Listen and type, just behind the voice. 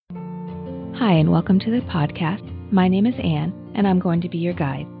Hi, and welcome to the podcast. My name is Anne, and I'm going to be your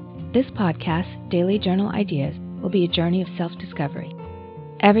guide. This podcast, Daily Journal Ideas, will be a journey of self-discovery.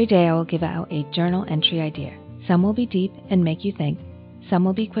 Every day I will give out a journal entry idea. Some will be deep and make you think. Some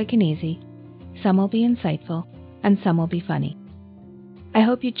will be quick and easy. Some will be insightful, and some will be funny. I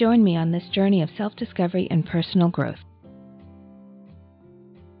hope you join me on this journey of self-discovery and personal growth.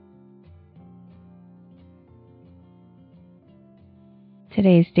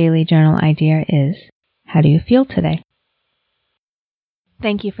 Today's daily journal idea is, how do you feel today?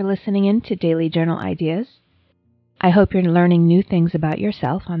 Thank you for listening in to Daily Journal Ideas. I hope you're learning new things about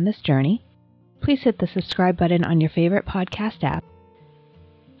yourself on this journey. Please hit the subscribe button on your favorite podcast app.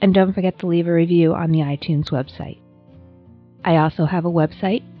 And don't forget to leave a review on the iTunes website. I also have a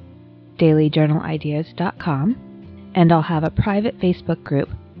website, dailyjournalideas.com, and I'll have a private Facebook group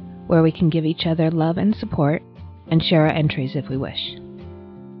where we can give each other love and support and share our entries if we wish.